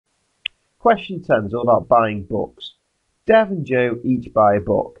Question 10 is all about buying books. Dev and Joe each buy a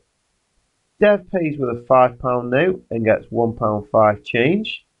book. Dev pays with a £5 note and gets £1.5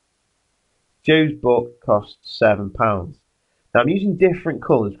 change. Joe's book costs £7. Now I'm using different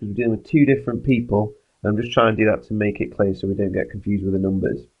colours because we're dealing with two different people, and I'm just trying to do that to make it clear so we don't get confused with the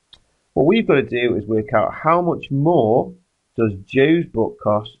numbers. What we've got to do is work out how much more does Joe's book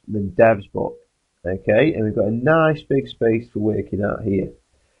cost than Dev's book. Okay, and we've got a nice big space for working out here.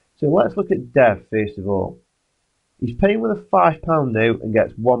 So let's look at Dev first of all. He's paying with a £5 note and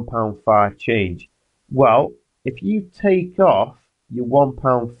gets £1.5 change. Well, if you take off your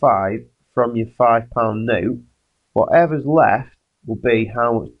 £1.5 from your £5 note, whatever's left will be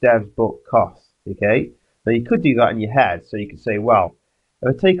how much Dev's book costs. Okay, now you could do that in your head, so you could say, well,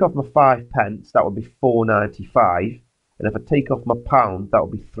 if I take off my 5p, that would be £4.95, and if I take off my pound, that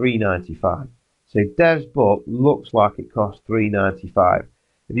would be £3.95. So Dev's book looks like it costs £3.95.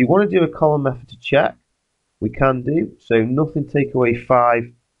 If you want to do a column method to check, we can do. So nothing take away 5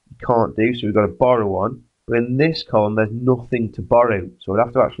 you can't do, so we've got to borrow one. But in this column, there's nothing to borrow, so we'd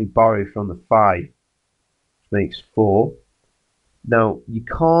have to actually borrow from the 5, which makes 4. Now, you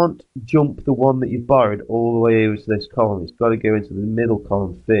can't jump the one that you've borrowed all the way over to this column. It's got to go into the middle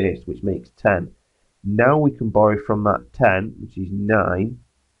column first, which makes 10. Now we can borrow from that 10, which is 9,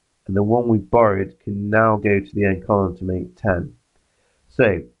 and the one we borrowed can now go to the end column to make 10.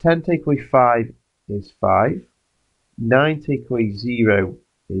 So 10 take away 5 is 5, 9 take away 0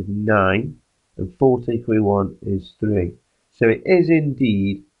 is 9, and 4 take away 1 is 3. So it is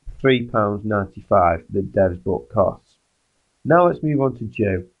indeed £3.95 that Dev's book costs. Now let's move on to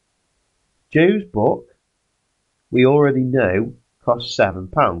Joe. Joe's book, we already know, costs £7.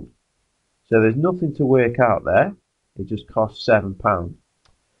 So there's nothing to work out there. It just costs £7.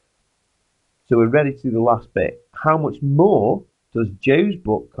 So we're ready to do the last bit. How much more does Joe's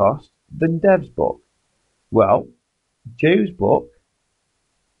book cost than Dev's book? Well, Joe's book,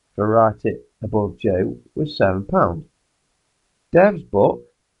 if I write it above Joe, was £7. Dev's book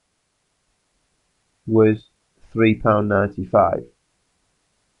was £3.95.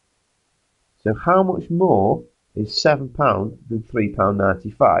 So how much more is £7 than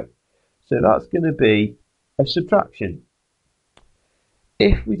 £3.95? So that's going to be a subtraction.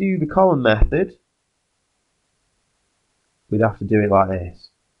 If we do the column method, we'd have to do it like this.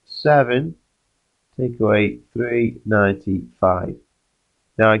 7 take away 3.95.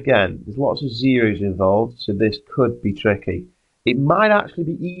 Now again, there's lots of zeros involved, so this could be tricky. It might actually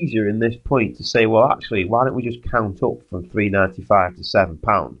be easier in this point to say, well, actually, why don't we just count up from 3.95 to £7?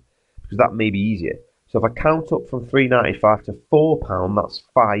 Because that may be easier. So if I count up from 3.95 to £4, that's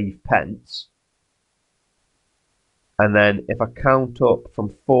 5p. And then if I count up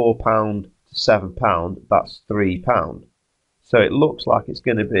from £4 to £7, that's £3. So it looks like it's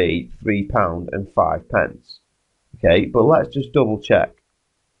going to be £3 and 5p. Okay, but let's just double check.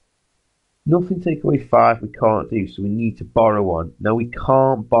 Nothing take away 5 we can't do, so we need to borrow one. Now we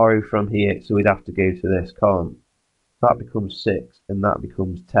can't borrow from here, so we'd have to go to this column. That becomes 6 and that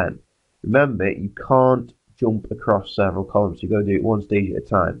becomes 10. Remember, you can't jump across several columns, so you've got to do it one stage at a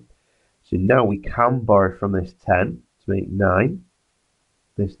time. So now we can borrow from this 10 to make 9.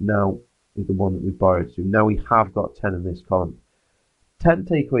 This now is the one that we borrowed, so now we have got 10 in this column. 10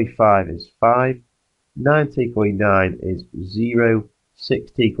 take away 5 is 5, 9 take away 9 is 0,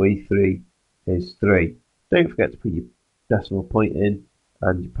 6 take away 3 is 3. Don't forget to put your decimal point in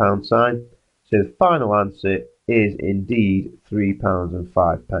and your pound sign. So the final answer is indeed £3 and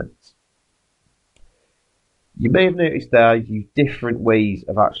 5p. You may have noticed there I use different ways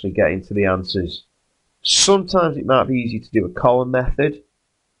of actually getting to the answers. Sometimes it might be easy to do a column method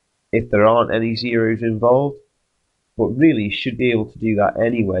if there aren't any zeros involved, but really you should be able to do that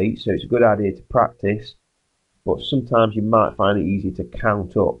anyway, so it's a good idea to practice. But sometimes you might find it easy to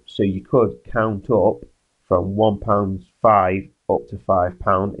count up. So you could count up from £1.5 up to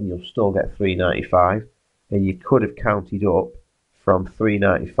 £5 and you'll still get £3.95. And you could have counted up from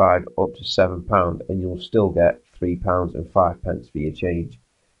 £3.95 up to £7 and you'll still get £3 and 5p for your change.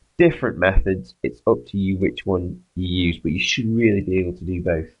 Different methods, it's up to you which one you use, but you should really be able to do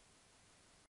both.